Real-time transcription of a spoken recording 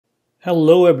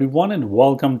Hello everyone and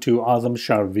welcome to Azam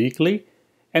Shah Weekly.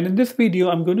 And in this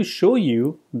video, I'm going to show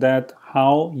you that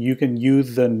how you can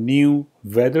use the new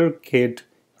WeatherKit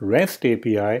REST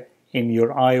API in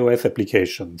your iOS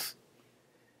applications.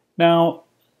 Now,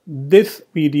 this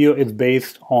video is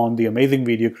based on the amazing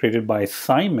video created by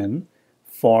Simon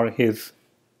for his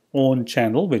own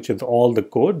channel, which is All the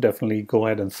Code. Definitely go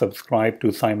ahead and subscribe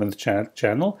to Simon's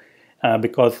channel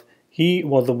because he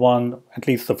was the one, at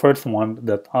least the first one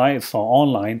that I saw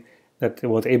online, that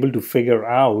was able to figure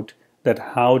out that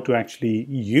how to actually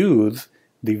use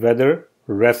the Weather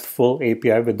RESTful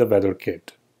API with the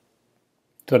WeatherKit.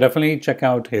 So definitely check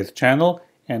out his channel,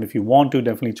 and if you want to,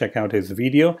 definitely check out his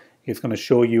video. It's going to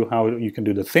show you how you can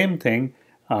do the same thing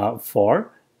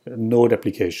for Node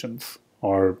applications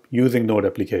or using Node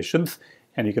applications.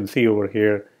 And you can see over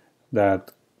here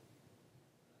that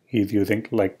he's using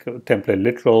like template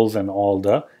literals and all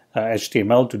the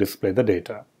HTML to display the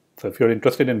data. So if you're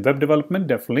interested in web development,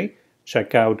 definitely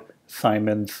check out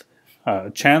Simon's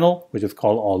channel, which is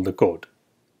called All the Code.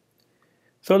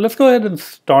 So let's go ahead and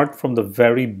start from the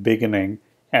very beginning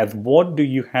as what do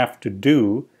you have to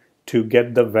do to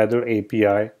get the Weather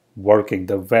API working,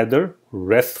 the Weather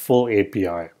RESTful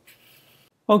API.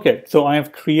 Okay, so I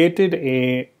have created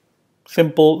a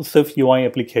simple SwiftUI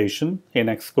application in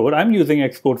Xcode. I'm using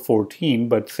Xcode 14,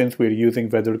 but since we're using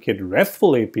WeatherKit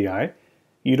RESTful API,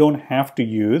 you don't have to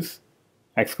use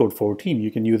Xcode 14.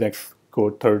 You can use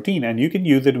Xcode 13, and you can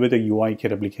use it with a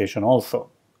UIKit application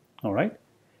also. All right.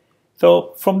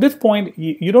 So from this point,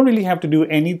 you don't really have to do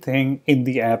anything in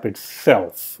the app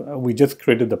itself. We just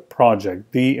created the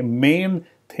project. The main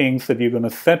things that you're going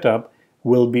to set up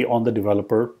will be on the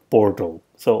developer portal.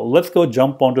 So let's go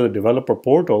jump onto the developer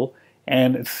portal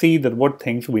and see that what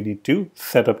things we need to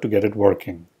set up to get it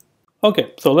working.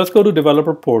 Okay, so let's go to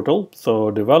developer portal.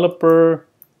 So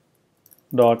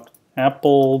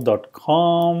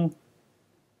developer.apple.com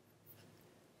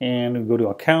and go to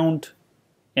account.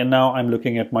 And now I'm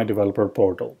looking at my developer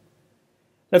portal.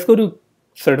 Let's go to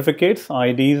certificates,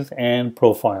 IDs, and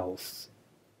profiles.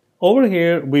 Over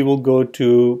here, we will go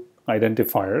to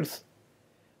identifiers.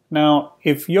 Now,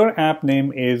 if your app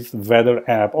name is Weather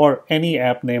App or any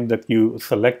app name that you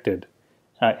selected,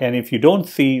 and if you don't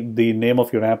see the name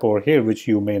of your app over here, which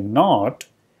you may not,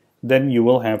 then you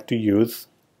will have to use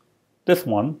this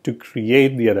one to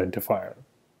create the identifier.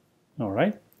 All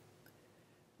right.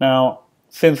 Now,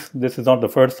 since this is not the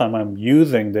first time I'm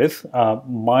using this,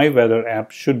 my weather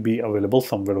app should be available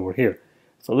somewhere over here.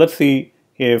 So let's see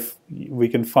if we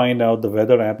can find out the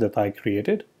weather app that I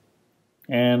created.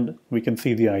 And we can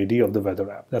see the ID of the weather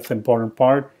app. That's the important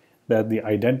part, that the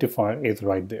identifier is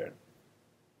right there.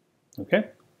 Okay.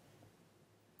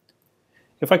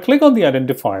 If I click on the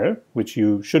identifier, which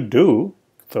you should do,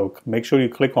 so make sure you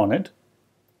click on it,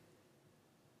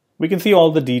 we can see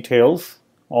all the details,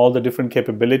 all the different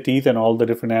capabilities and all the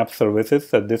different app services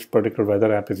that this particular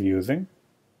weather app is using.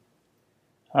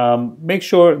 Make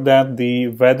sure that the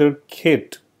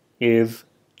WeatherKit is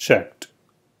checked.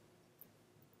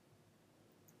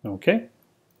 Okay.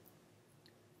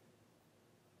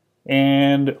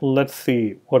 And let's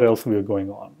see what else we are going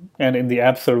on. And in the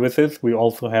app services, we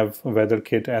also have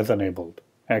WeatherKit as enabled,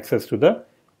 access to the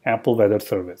Apple Weather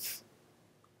Service.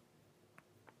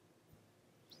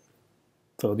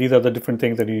 So these are the different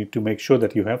things that you need to make sure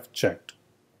that you have checked.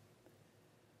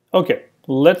 Okay,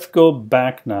 let's go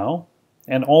back now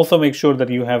and also make sure that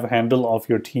you have handle of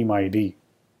your team ID.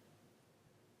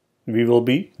 We will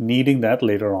be needing that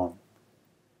later on.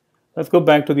 Let's go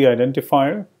back to the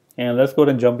identifier and let's go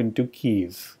ahead and jump into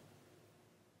keys.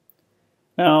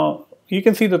 Now, you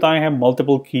can see that I have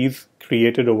multiple keys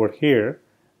created over here.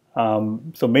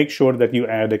 So make sure that you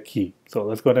add a key. So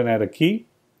let's go ahead and add a key.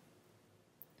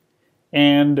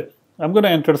 And I'm going to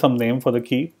enter some name for the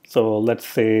key. So let's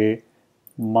say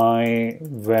my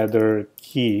weather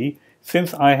key.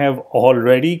 Since I have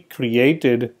already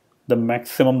created the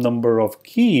maximum number of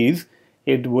keys,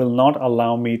 it will not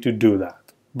allow me to do that.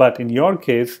 But in your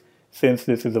case, since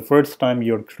this is the first time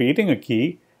you're creating a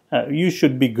key, you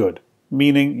should be good.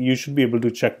 Meaning you should be able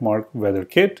to check mark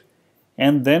WeatherKit,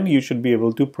 and then you should be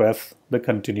able to press the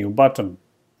continue button.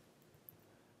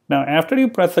 Now, after you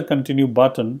press the continue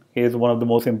button is one of the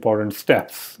most important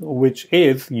steps, which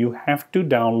is you have to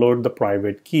download the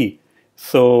private key.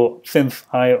 So since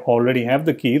I already have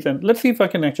the keys, and let's see if I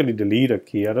can actually delete a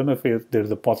key. I don't know if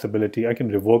there's a possibility. I can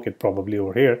revoke it probably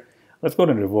over here. Let's go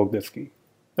ahead and revoke this key.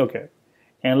 Okay.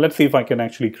 And let's see if I can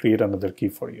actually create another key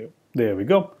for you. There we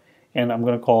go. And I'm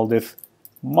going to call this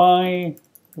my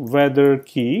weather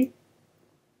key.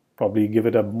 Probably give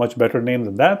it a much better name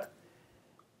than that.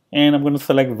 And I'm going to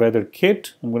select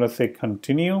WeatherKit. I'm going to say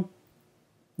continue.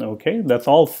 Okay, that's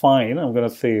all fine. I'm going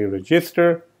to say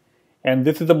register. And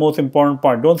this is the most important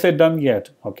part. Don't say done yet.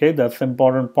 Okay, that's the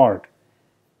important part.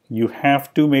 You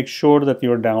have to make sure that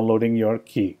you're downloading your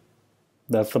key.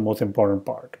 That's the most important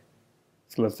part.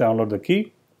 So let's download the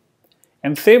key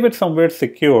and save it somewhere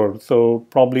secure. So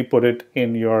probably put it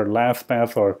in your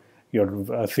LastPass or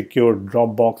your secure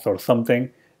Dropbox or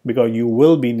something, because you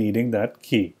will be needing that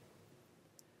key.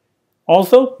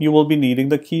 Also, you will be needing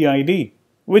the key ID,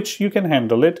 which you can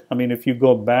handle it. I mean, if you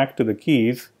go back to the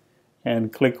keys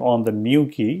and click on the new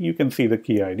key, you can see the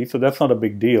key ID. So that's not a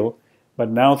big deal. But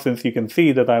now, since you can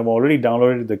see that I've already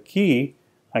downloaded the key,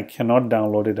 I cannot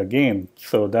download it again.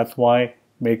 So that's why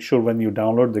make sure when you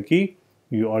download the key,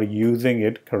 you are using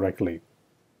it correctly.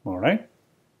 All right.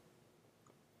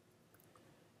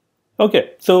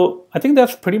 Okay, so I think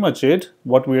that's pretty much it,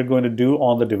 what we're going to do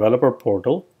on the developer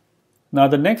portal. Now,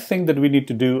 the next thing that we need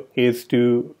to do is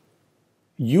to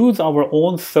use our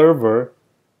own server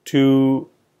to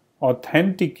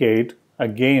authenticate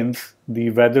against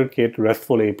the WeatherKit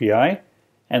RESTful API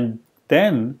and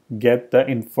then get the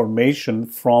information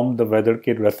from the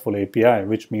WeatherKit RESTful API,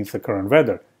 which means the current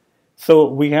weather. So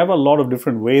we have a lot of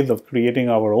different ways of creating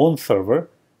our own server,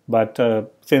 but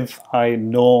since I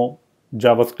know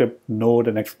JavaScript, Node,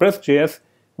 and Express.js,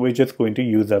 we're just going to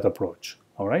use that approach.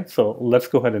 All right, so let's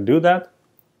go ahead and do that.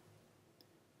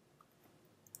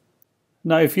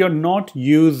 Now, if you're not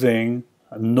using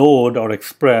Node or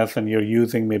Express and you're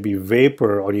using maybe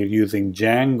Vapor or you're using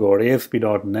Django or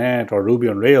ASP.NET or Ruby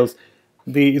on Rails,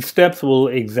 the steps will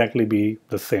exactly be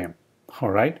the same. All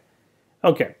right,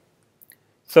 okay.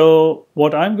 So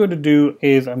what I'm going to do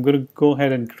is I'm going to go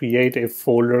ahead and create a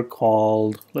folder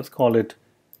called, let's call it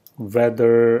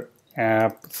Weather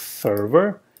App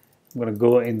Server. I'm going to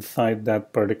go inside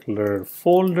that particular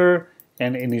folder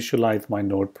and initialize my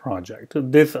Node project.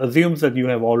 This assumes that you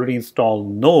have already installed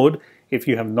Node. If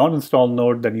you have not installed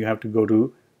Node, then you have to go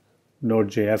to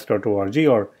nodejs.org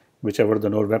or whichever the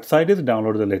Node website is,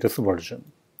 download the latest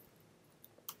version.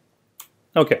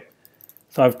 Okay,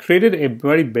 so I've created a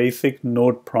very basic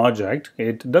Node project.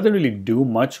 It doesn't really do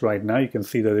much right now. You can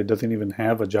see that it doesn't even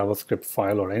have a JavaScript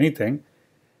file or anything.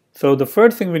 So the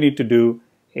first thing we need to do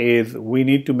is we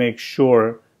need to make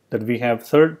sure that we have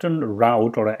certain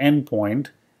route or an endpoint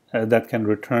that can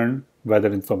return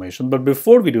weather information. But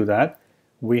before we do that,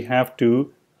 we have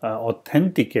to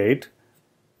authenticate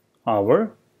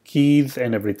our keys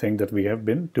and everything that we have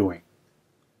been doing.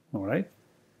 All right.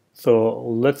 So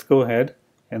let's go ahead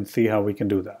and see how we can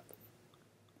do that.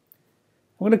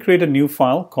 I'm going to create a new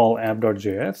file called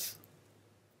app.js.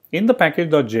 In the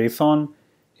package.json,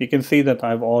 you can see that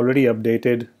I've already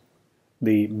updated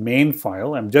the main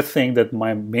file. I'm just saying that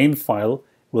my main file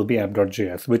will be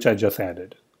app.js, which I just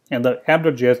added. And the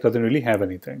app.js doesn't really have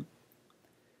anything.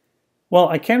 Well,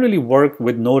 I can't really work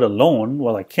with Node alone.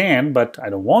 Well, I can, but I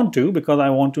don't want to because I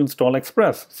want to install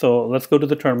Express. So let's go to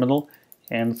the terminal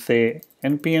and say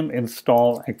npm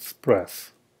install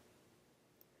Express.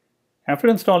 After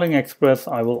installing Express,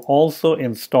 I will also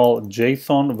install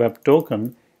JSON Web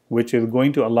Token, which is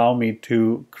going to allow me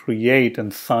to create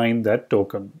and sign that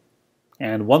token.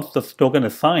 And once this token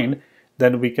is signed,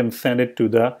 then we can send it to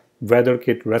the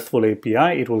WeatherKit RESTful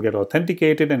API. It will get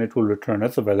authenticated and it will return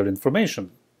us the weather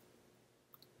information.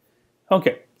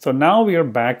 Okay, so now we are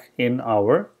back in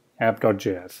our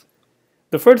app.js.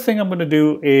 The first thing I'm going to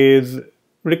do is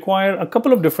require a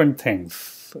couple of different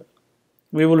things.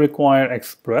 We will require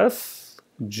Express,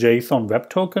 JSON Web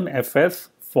Token, FS,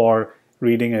 for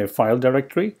reading a file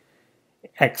directory,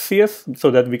 Axios,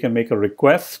 so that we can make a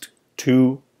request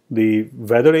to the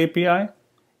weather API,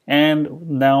 and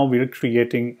now we're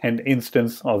creating an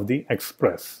instance of the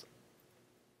Express.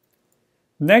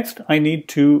 Next, I need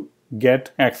to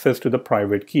get access to the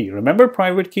private key. Remember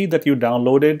private key that you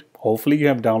downloaded, hopefully you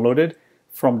have downloaded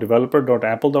from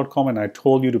developer.apple.com, and I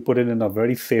told you to put it in a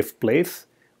very safe place.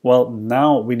 Well,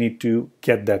 now we need to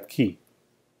get that key.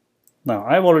 Now,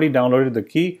 I've already downloaded the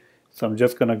key, so I'm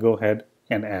just going to go ahead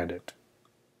and add it.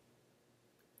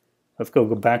 Let's go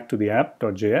back to the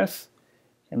app.js,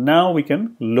 and now we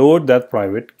can load that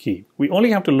private key. We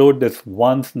only have to load this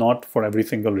once, not for every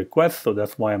single request, so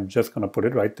that's why I'm just going to put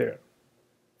it right there.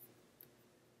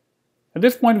 At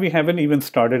this point, we haven't even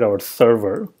started our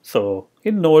server, so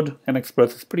in Node and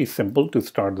Express, it's pretty simple to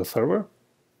start the server.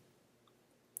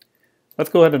 Let's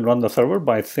go ahead and run the server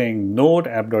by saying node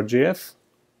app.js,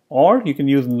 or you can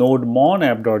use nodemon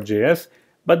app.js,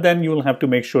 but then you will have to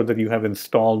make sure that you have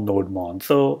installed nodemon.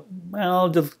 So I'll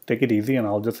just take it easy and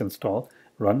I'll just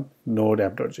run node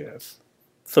app.js.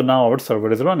 So now our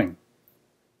server is running.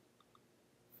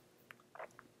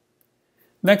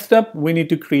 Next up, we need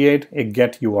to create a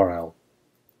get URL.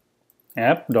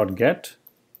 App.get.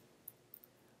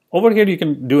 Over here, you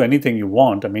can do anything you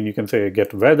want. I mean, you can say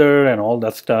get weather and all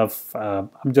that stuff.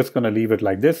 I'm just going to leave it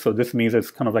like this. So this means it's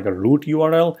kind of like a root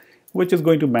URL, which is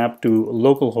going to map to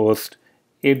localhost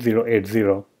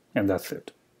 8080, and that's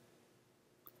it.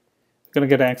 It's going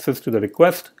to get access to the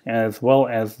request as well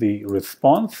as the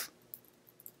response.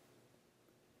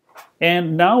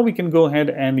 And now we can go ahead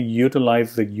and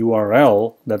utilize the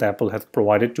URL that Apple has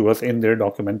provided to us in their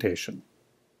documentation.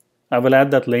 I will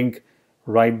add that link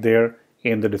right there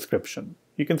in the description.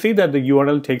 You can see that the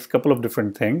URL takes a couple of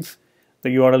different things.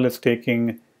 The URL is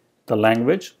taking the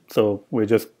language, so we're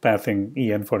just passing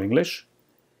EN for English.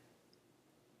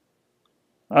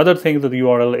 Other things that the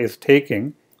URL is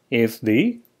taking is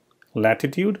the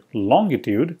latitude,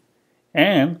 longitude,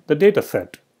 and the data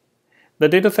set. The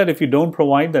data set, if you don't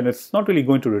provide, then it's not really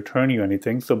going to return you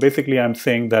anything. So basically, I'm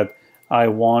saying that I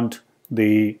want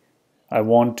to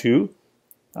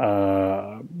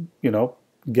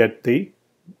get the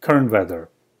current weather.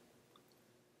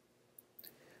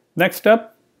 Next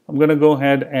up, I'm going to go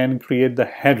ahead and create the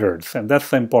headers, and that's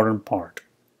the important part.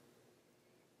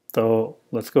 So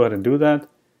let's go ahead and do that.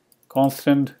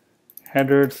 Constant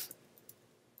headers.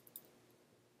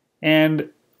 And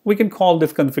we can call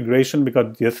this configuration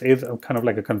because this is kind of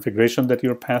like a configuration that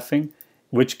you're passing,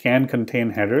 which can contain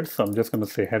headers. So I'm just going to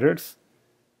say headers.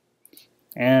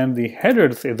 And the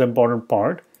headers is the important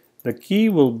part. The key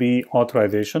will be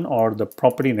authorization or the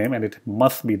property name, and it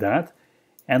must be that.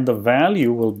 And the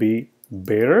value will be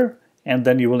bearer, and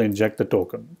then you will inject the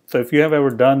token. So if you have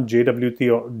ever done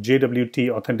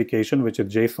JWT authentication, which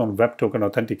is JSON Web Token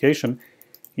authentication,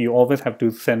 you always have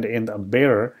to send in a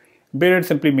bearer. Bearer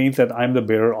simply means that I'm the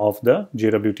bearer of the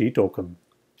JWT token.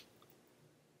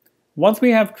 Once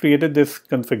we have created this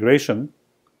configuration,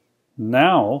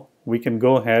 now we can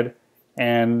go ahead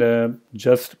and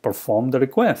just perform the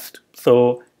request.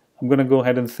 So I'm going to go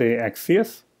ahead and say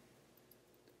axios.get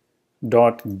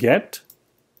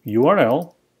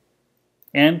URL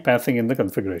and passing in the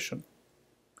configuration.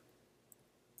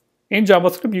 In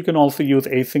JavaScript, you can also use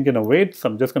async and await. So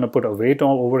I'm just going to put await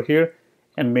over here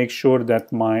and make sure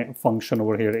that my function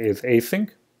over here is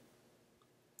async.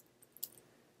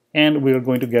 And we're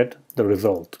going to get the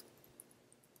result.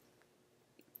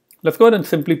 Let's go ahead and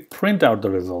simply print out the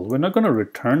result. We're not going to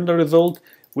return the result.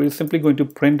 We're simply going to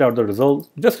print out the result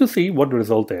just to see what the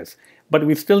result is. But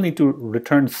we still need to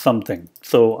return something.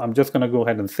 So I'm just going to go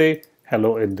ahead and say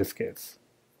hello in this case.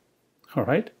 All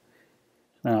right.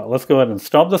 Now let's go ahead and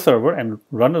stop the server and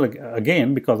run it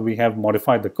again because we have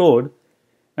modified the code.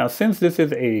 Now since this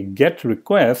is a GET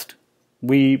request,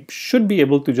 we should be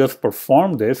able to just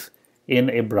perform this in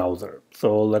a browser.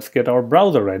 So let's get our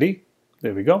browser ready.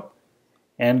 There we go.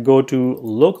 And go to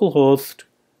localhost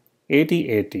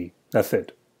 8080. That's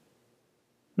it.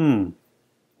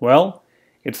 Well,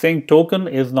 it's saying token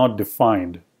is not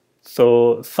defined.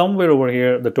 So somewhere over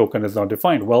here, the token is not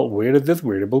defined. Well, where is this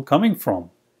variable coming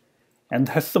from? And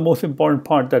that's the most important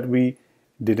part that we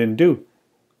didn't do.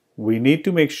 We need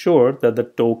to make sure that the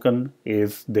token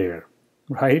is there,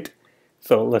 right?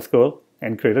 So let's go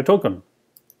and create a token.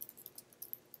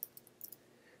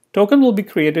 Token will be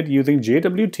created using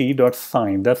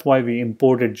jwt.sign. That's why we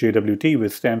imported JWT,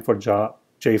 which stands for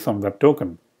JSON Web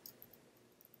Token.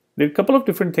 There are a couple of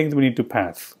different things we need to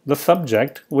pass. The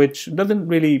subject, which doesn't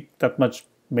really that much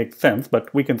make sense,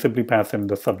 but we can simply pass in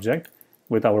the subject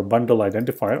with our bundle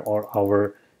identifier or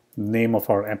our name of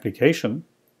our application.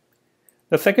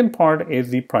 The second part is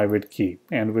the private key,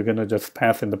 and we're going to just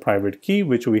pass in the private key,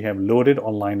 which we have loaded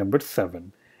on line number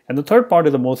 7. And the third part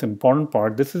is the most important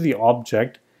part. This is the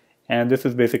object. And this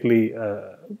is basically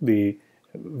the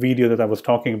video that I was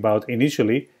talking about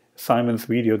initially, Simon's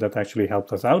video that actually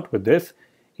helped us out with this,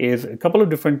 is a couple of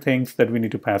different things that we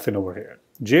need to pass in over here.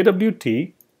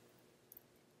 JWT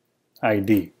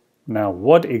ID. Now,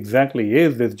 what exactly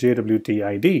is this JWT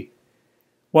ID?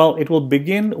 Well, it will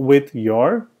begin with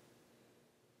your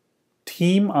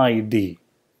team ID.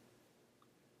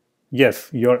 Yes,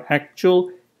 your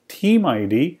actual team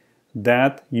ID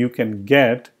that you can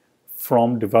get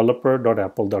from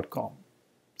developer.apple.com.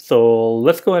 So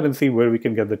let's go ahead and see where we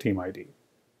can get the team ID.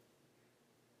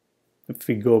 If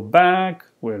we go back,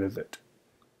 where is it?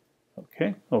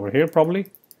 Okay, over here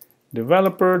probably.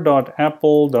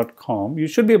 Developer.apple.com. You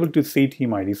should be able to see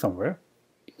team ID somewhere.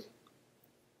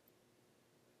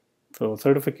 So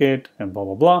certificate and blah,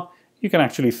 blah, blah. You can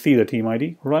actually see the team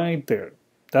ID right there.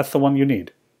 That's the one you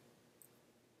need.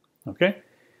 Okay,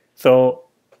 so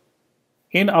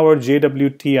in our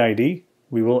JWT ID,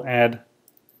 we will add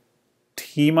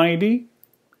team ID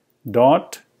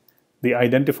dot the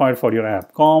identifier for your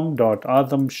app,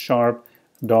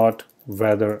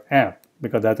 com.azamsharp.weatherapp,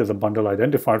 because that is a bundle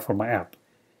identifier for my app.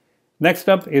 Next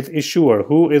up is issuer.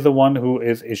 Who is the one who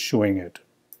is issuing it?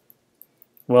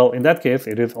 Well, in that case,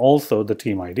 it is also the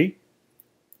team ID.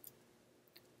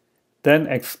 Then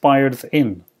expires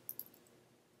in.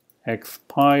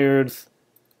 Expires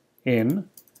in,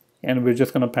 and we're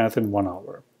just going to pass in 1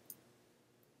 hour.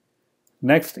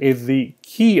 Next is the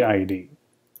key ID.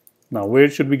 Now, where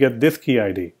should we get this key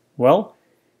ID? Well,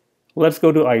 let's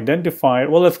go to identifier.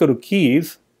 Well, let's go to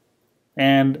keys,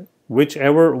 and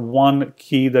whichever one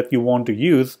key that you want to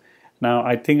use. Now,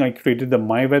 I think I created the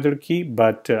myweather key,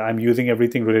 but I'm using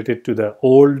everything related to the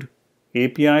old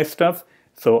API stuff,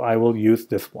 so I will use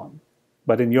this one.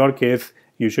 But in your case,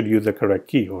 you should use the correct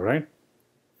key, all right?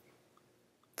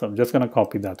 So I'm just going to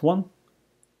copy that one.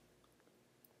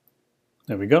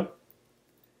 There we go.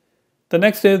 The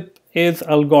next is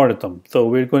algorithm. So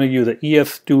we're going to use the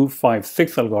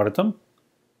ES256 algorithm.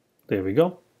 There we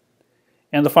go.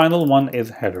 And the final one is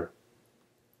header.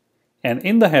 And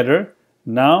in the header,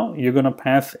 now you're going to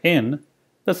pass in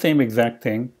the same exact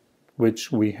thing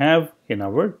which we have in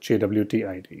our JWT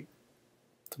ID.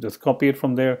 So just copy it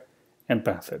from there and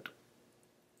pass it.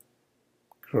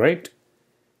 Great.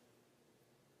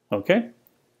 Okay.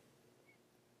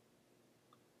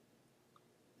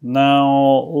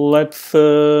 Now let's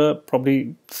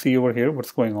probably see over here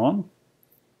what's going on.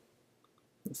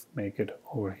 Let's make it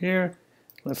over here.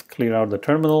 Let's clear out the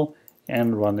terminal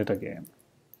and run it again.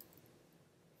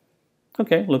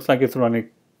 Okay, looks like it's running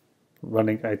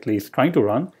at least trying to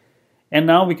run. And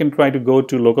now we can try to go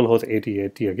to localhost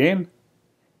 8080 again.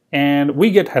 And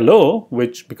we get hello,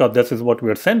 which because this is what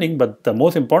we're sending, but the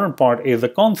most important part is the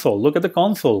console. Look at the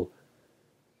console.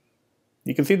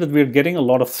 You can see that we're getting a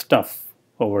lot of stuff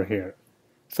over here.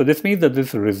 So this means that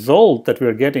this result that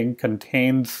we're getting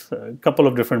contains a couple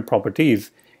of different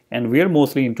properties, and we're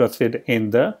mostly interested in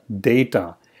the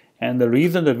data. And the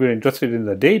reason that we're interested in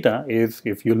the data is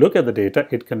if you look at the data,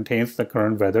 it contains the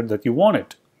current weather that you want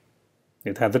it.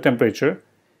 It has the temperature,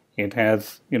 it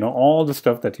has, all the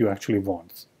stuff that you actually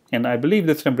want. And I believe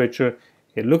this temperature,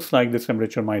 it looks like this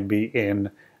temperature might be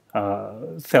in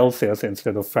Celsius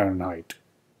instead of Fahrenheit.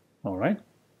 All right.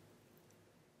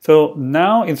 So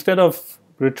now instead of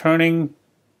returning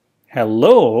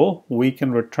hello, we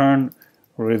can return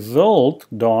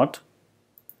result.data.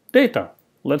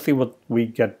 Let's see what we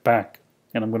get back.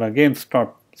 And I'm going to again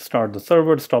start the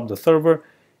server, stop the server,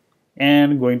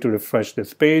 and going to refresh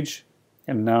this page.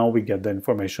 And now we get the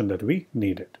information that we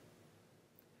needed.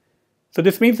 So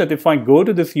this means that if I go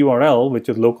to this URL, which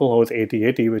is localhost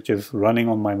 8080, which is running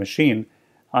on my machine,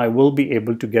 I will be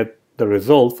able to get the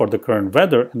result for the current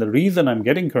weather. And the reason I'm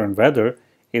getting current weather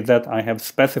is that I have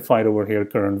specified over here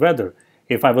current weather.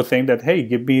 If I was saying that, hey,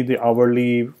 give me the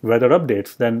hourly weather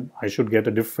updates, then I should get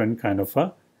a different kind of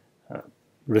a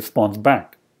response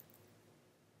back.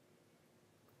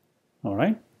 All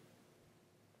right.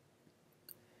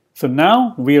 So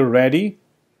now we are ready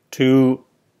to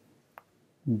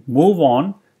move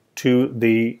on to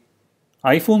the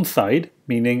iPhone side,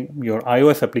 meaning your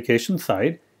iOS application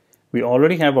side. We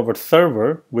already have our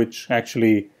server, which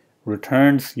actually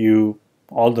returns you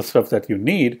all the stuff that you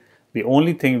need. The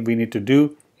only thing we need to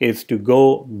do is to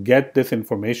go get this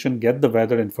information, get the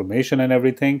weather information and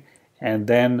everything, and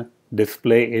then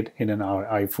display it in our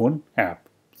iPhone app.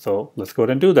 So let's go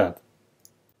ahead and do that.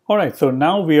 All right, so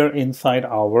now we are inside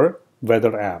our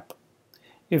weather app.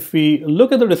 If we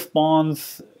look at the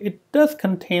response, it does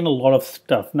contain a lot of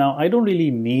stuff. Now, I don't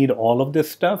really need all of this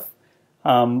stuff.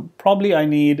 Probably I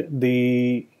need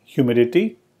the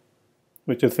humidity,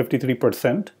 which is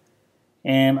 53%.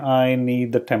 And I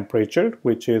need the temperature,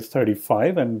 which is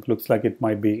 35, and looks like it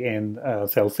might be in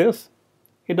Celsius.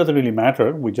 It doesn't really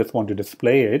matter. We just want to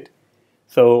display it.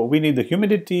 So we need the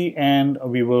humidity and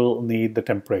we will need the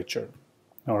temperature.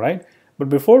 All right. But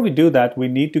before we do that, we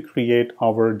need to create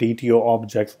our DTO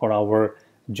objects or our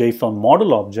JSON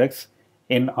model objects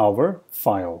in our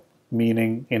file,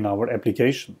 meaning in our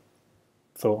application.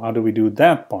 So how do we do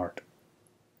that part?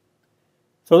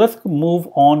 So let's move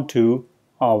on to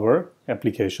our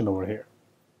application over here.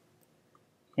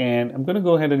 And I'm going to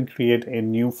go ahead and create a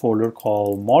new folder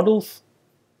called models.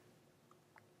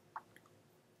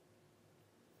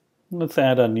 Let's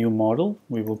add a new model.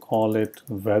 We will call it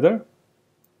weather.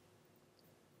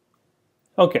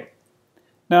 Okay.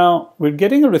 Now we're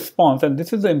getting a response, and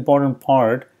this is the important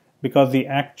part because the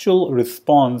actual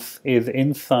response is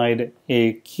inside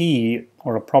a key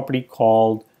or a property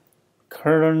called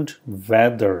current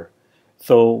weather.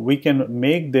 So we can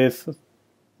make this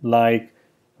like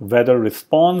weather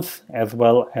response as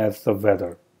well as the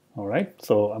weather. All right,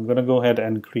 so I'm going to go ahead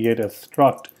and create a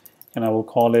struct, and I will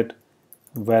call it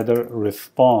weather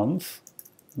response.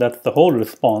 That's the whole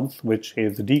response, which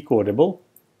is decodable.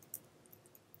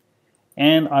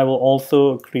 And I will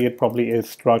also create probably a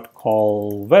struct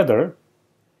called weather,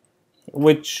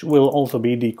 which will also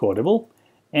be decodable.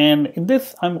 And in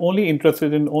this, I'm only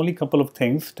interested in only a couple of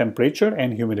things, temperature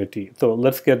and humidity. So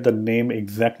let's get the name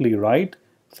exactly right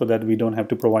so that we don't have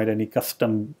to provide any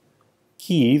custom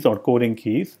keys or coding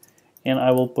keys. And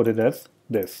I will put it as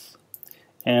this.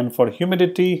 And for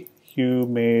humidity,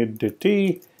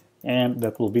 and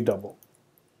that will be double.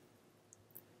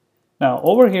 Now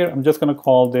over here, I'm just going to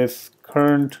call this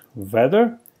current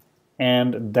weather,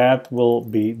 and that will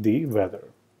be the weather.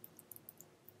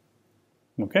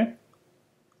 Okay.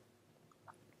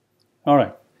 All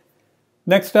right.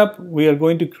 Next up, we are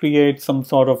going to create some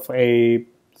sort of a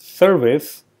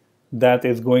service that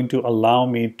is going to allow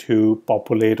me to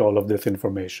populate all of this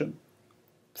information.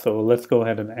 So let's go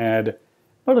ahead and add,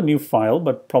 not a new file,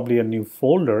 but probably a new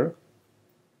folder.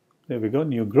 There we go,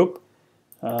 new group.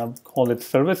 Call it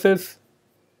services.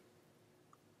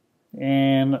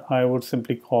 And I would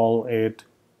simply call it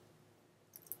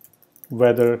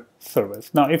weather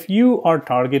service. Now, if you are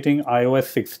targeting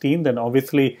iOS 16, then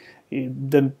obviously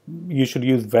then you should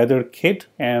use WeatherKit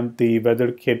and the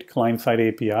WeatherKit client-side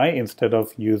API instead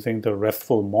of using the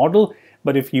RESTful model.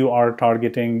 But if you are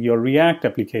targeting your React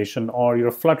application or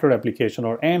your Flutter application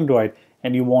or Android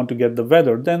and you want to get the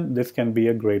weather, then this can be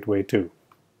a great way too.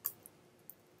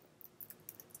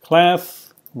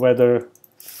 Class weather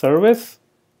service.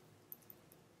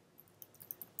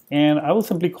 And I will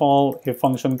simply call a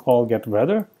function called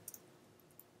getWeather.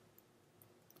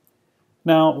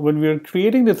 Now, when we are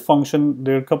creating this function,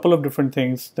 there are a couple of different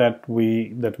things that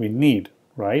we need,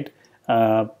 right?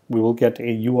 We will get a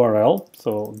URL.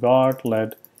 So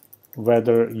let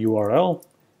weather URL,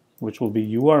 which will be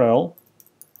URL.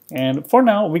 And for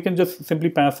now, we can just simply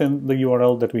pass in the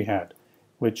URL that we had,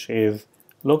 which is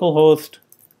localhost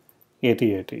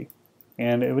 8080.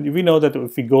 And we know that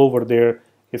if we go over there,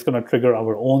 it's going to trigger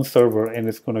our own server and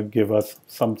it's going to give us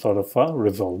some sort of a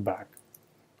result back.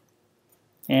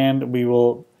 And we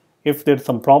will, if there's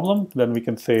some problem, then we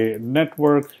can say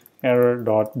network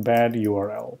error.bad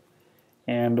URL.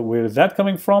 And where is that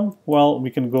coming from? Well, we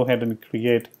can go ahead and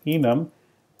create enum,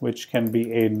 which can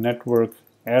be a network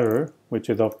error, which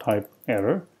is of type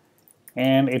error.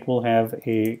 And it will have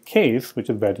a case, which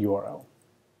is bad URL.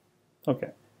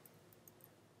 Okay.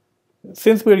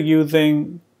 Since we're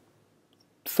using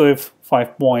Swift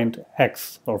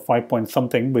 5.x or 5 point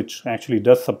something, which actually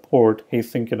does support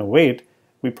async and await,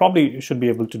 we probably should be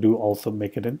able to do also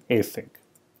make it an async.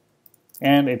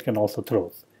 And it can also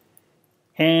throws.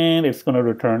 And it's going to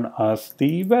return us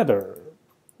the weather.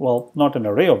 Well, not an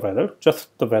array of weather,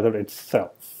 just the weather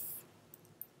itself.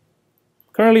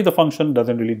 Currently, the function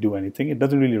doesn't really do anything. It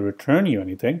doesn't really return you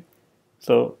anything.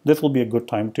 So this will be a good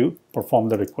time to perform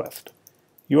the request.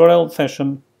 URL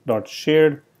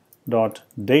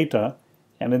session.shared.data,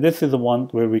 and this is the one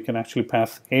where we can actually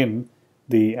pass in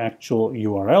the actual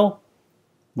URL.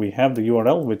 We have the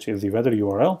URL, which is the weather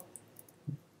URL.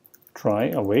 Try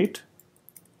await.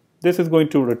 This is going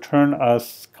to return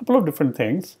us a couple of different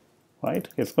things, right?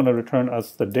 It's going to return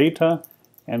us the data,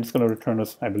 and it's going to return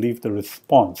us, I believe, the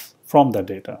response from that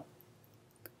data.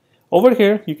 Over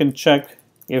here, you can check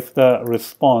if the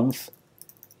response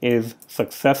is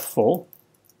successful.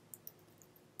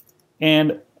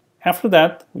 And after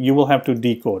that, you will have to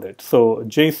decode it. So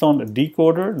JSON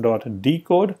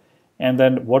decoder.decode. And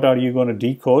then what are you going to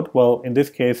decode? Well, in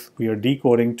this case, we are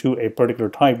decoding to a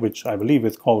particular type, which I believe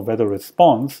is called weather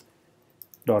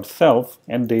response.self,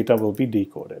 and data will be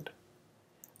decoded.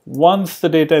 Once the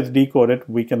data is decoded,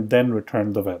 we can then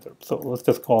return the weather. So let's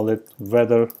just call it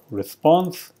weather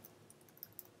response.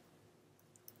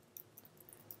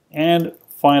 And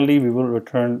finally, we will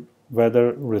return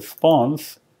weather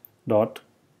response dot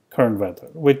current weather,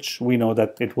 which we know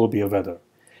that it will be a weather.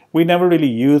 We never really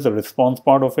use the response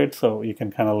part of it, so you can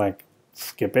kind of like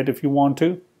skip it if you want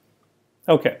to.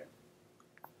 Okay.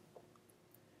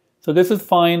 So this is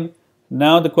fine.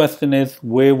 Now the question is,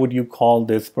 where would you call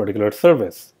this particular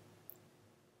service?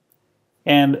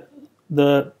 And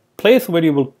the place where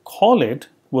you will call it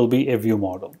will be a view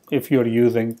model if you're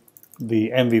using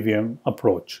the MVVM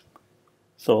approach.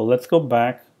 So let's go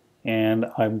back, and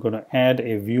I'm going to add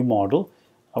a view model.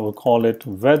 I will call it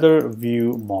weather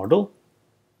view model.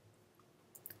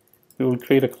 We will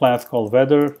create a class called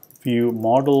weather view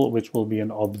model, which will be an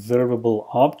observable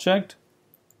object.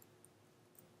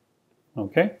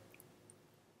 Okay.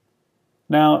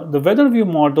 Now the weather view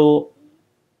model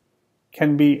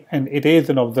can be, and it is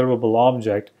an observable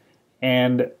object,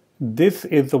 and this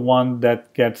is the one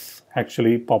that gets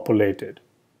actually populated,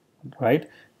 right?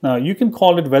 Now you can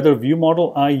call it weather view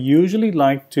model. I usually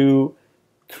like to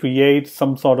create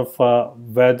some sort of a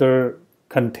weather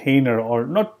container, or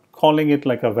not calling it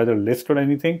like a weather list or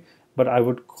anything, but I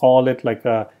would call it like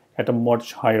at a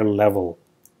much higher level.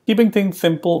 Keeping things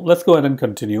simple, let's go ahead and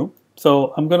continue.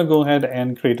 So I'm going to go ahead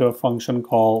and create a function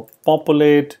called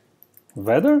populate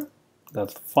weather.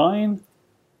 That's fine.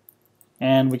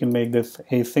 And we can make this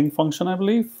async function, I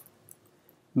believe.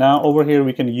 Now over here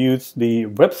we can use the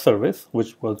web service,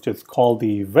 which will just call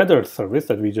the weather service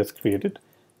that we just created.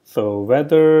 So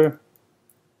weather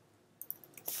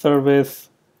service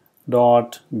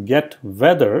dot get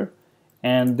weather,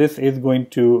 and this is going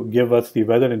to give us the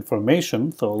weather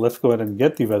information. So let's go ahead and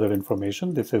get the weather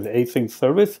information. This is async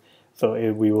service, so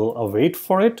we will await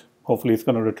for it. Hopefully it's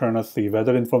going to return us the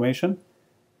weather information.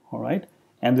 All right,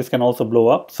 and this can also blow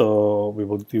up, so we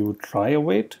will do try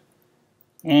await,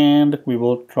 and we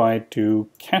will try to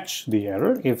catch the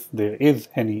error if there is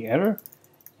any error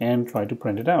and try to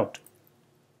print it out.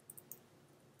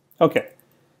 Okay,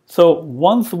 so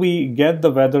once we get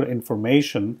the weather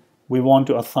information, we want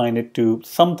to assign it to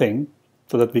something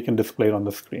so that we can display it on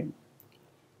the screen,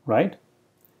 right?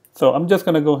 So I'm just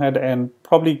going to go ahead and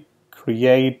probably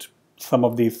create some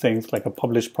of these things like a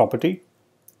publish property.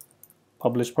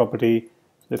 Publish property,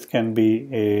 this can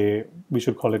be we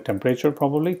should call it temperature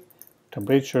probably.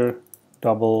 Temperature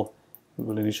double, we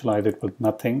will initialize it with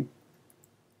nothing.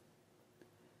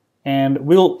 And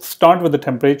we'll start with the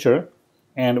temperature,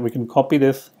 and we can copy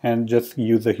this and just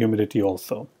use the humidity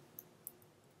also.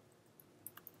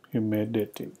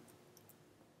 Humidity.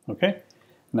 Okay.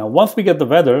 Now once we get the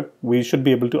weather, we should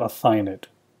be able to assign it.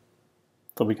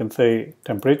 So we can say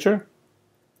temperature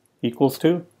equals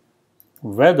to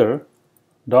weather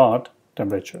dot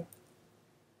temperature,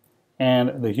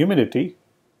 and the humidity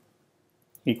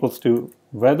equals to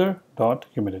weather dot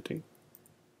humidity.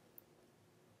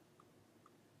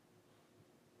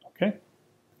 Okay.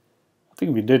 I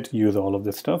think we did use all of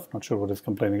this stuff. Not sure what it's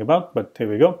complaining about, but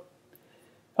here we go.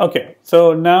 Okay,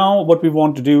 so now what we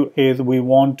want to do is we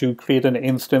want to create an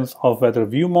instance of weather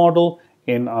view model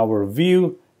in our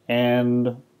view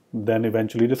and then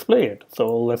eventually display it.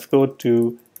 So let's go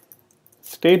to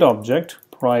state object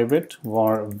private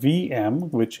var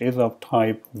VM, which is of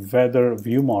type weather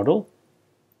view model.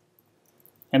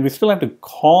 And we still have to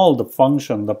call the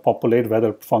function, the populate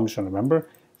weather function, remember?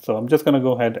 So I'm just going to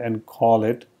go ahead and call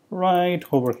it right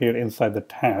over here inside the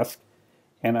task,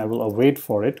 and I will await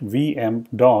for it VM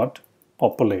dot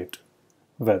populate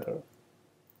weather.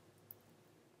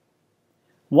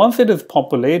 Once it is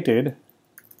populated,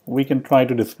 we can try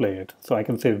to display it. So I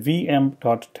can say VM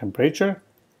dot temperature,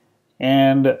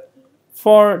 and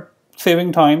for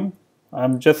saving time,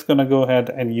 I'm just going to go ahead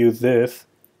and use this.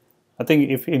 I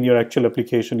think if in your actual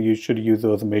application, you should use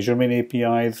those measurement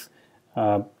APIs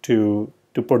to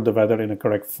put the weather in a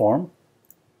correct form.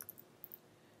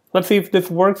 Let's see if this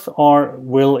works, or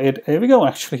will it? Here we go.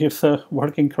 Actually, it's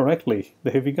working correctly.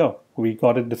 There we go. We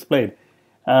got it displayed.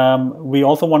 We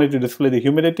also wanted to display the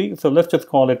humidity, so let's just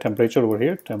call it temperature over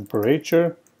here,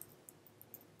 temperature.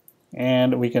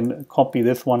 And we can copy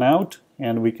this one out,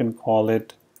 and we can call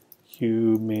it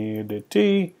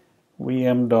humidity,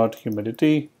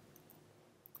 vm.humidity,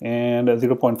 and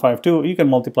 0.52. You can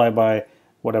multiply by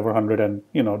whatever 100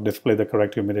 and display the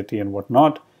correct humidity and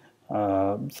whatnot.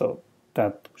 So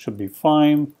that should be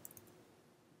fine.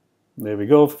 There we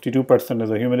go. 52% is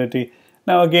the humidity.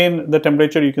 Now again, the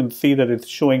temperature, you can see that it's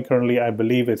showing currently, I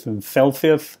believe it's in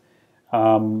Celsius.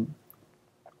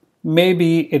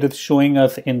 Maybe it is showing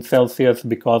us in Celsius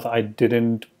because I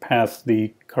didn't pass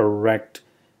the correct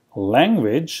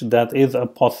language. That is a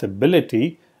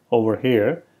possibility over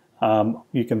here.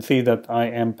 You can see that I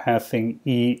am passing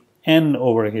EN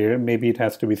over here. Maybe it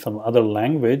has to be some other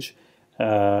language,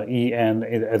 EN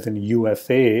as in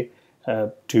USA,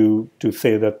 to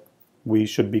say that we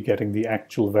should be getting the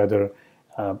actual weather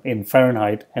in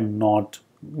Fahrenheit and not,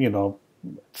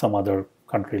 some other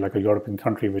country like a European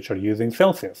country which are using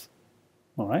Celsius.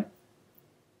 All right.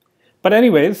 But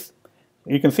anyways,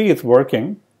 you can see it's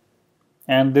working,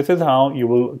 and this is how you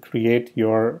will create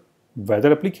your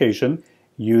weather application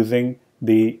using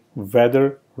the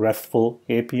Weather RESTful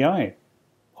API.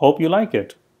 Hope you like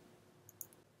it.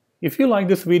 If you like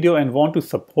this video and want to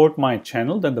support my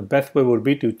channel, then the best way would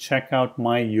be to check out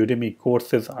my Udemy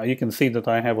courses. You can see that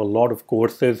I have a lot of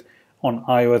courses on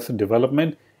iOS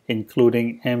development,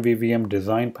 including MVVM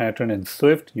design pattern in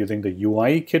Swift using the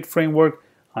UI kit framework.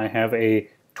 I have a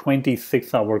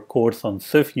 26-hour course on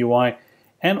SwiftUI,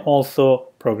 and also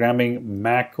programming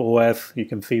Mac OS. You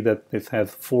can see that this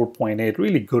has 4.8,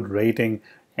 really good rating,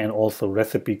 and also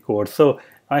recipe course. So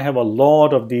I have a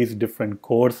lot of these different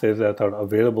courses that are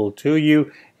available to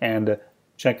you, and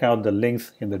check out the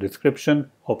links in the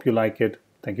description. Hope you like it.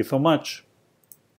 Thank you so much.